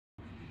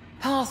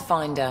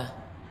Pathfinder.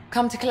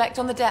 Come to collect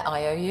on the debt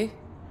I owe you?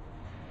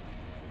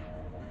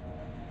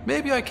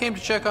 Maybe I came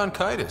to check on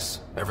Kitus.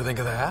 Ever think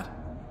of that?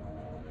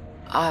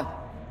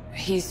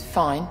 He's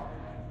fine.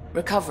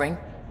 Recovering.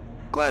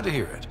 Glad to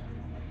hear it.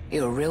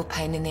 You're a real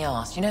pain in the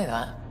arse, you know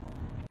that?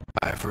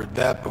 I've heard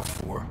that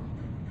before.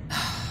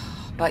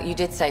 But you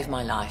did save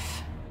my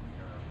life.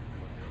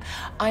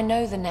 I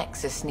know the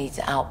Nexus needs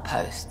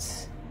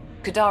outposts.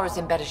 Kadara's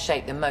in better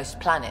shape than most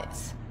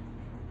planets.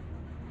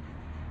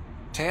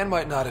 Tan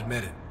might not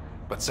admit it,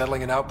 but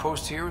settling an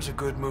outpost here is a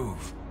good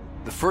move.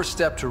 The first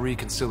step to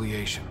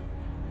reconciliation.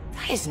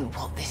 That isn't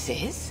what this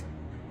is.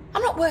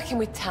 I'm not working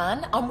with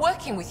Tan, I'm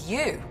working with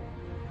you.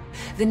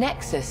 The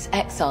Nexus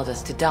exiled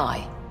us to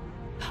die.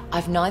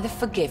 I've neither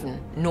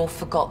forgiven nor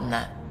forgotten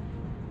that.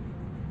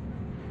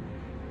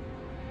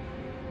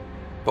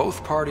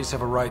 Both parties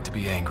have a right to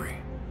be angry,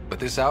 but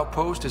this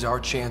outpost is our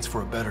chance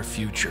for a better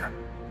future.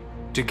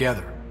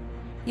 Together.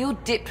 Your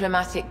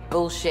diplomatic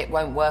bullshit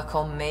won't work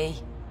on me.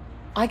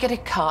 I get a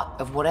cut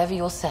of whatever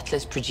your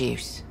settlers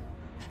produce.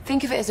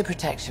 Think of it as a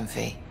protection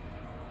fee.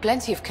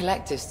 Plenty of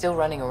collectives still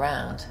running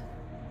around.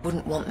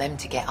 Wouldn't want them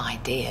to get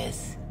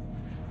ideas.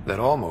 That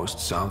almost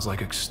sounds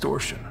like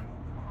extortion.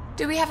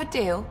 Do we have a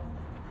deal?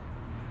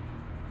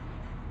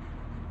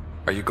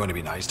 Are you going to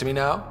be nice to me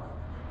now?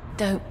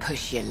 Don't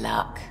push your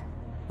luck,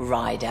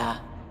 Ryder.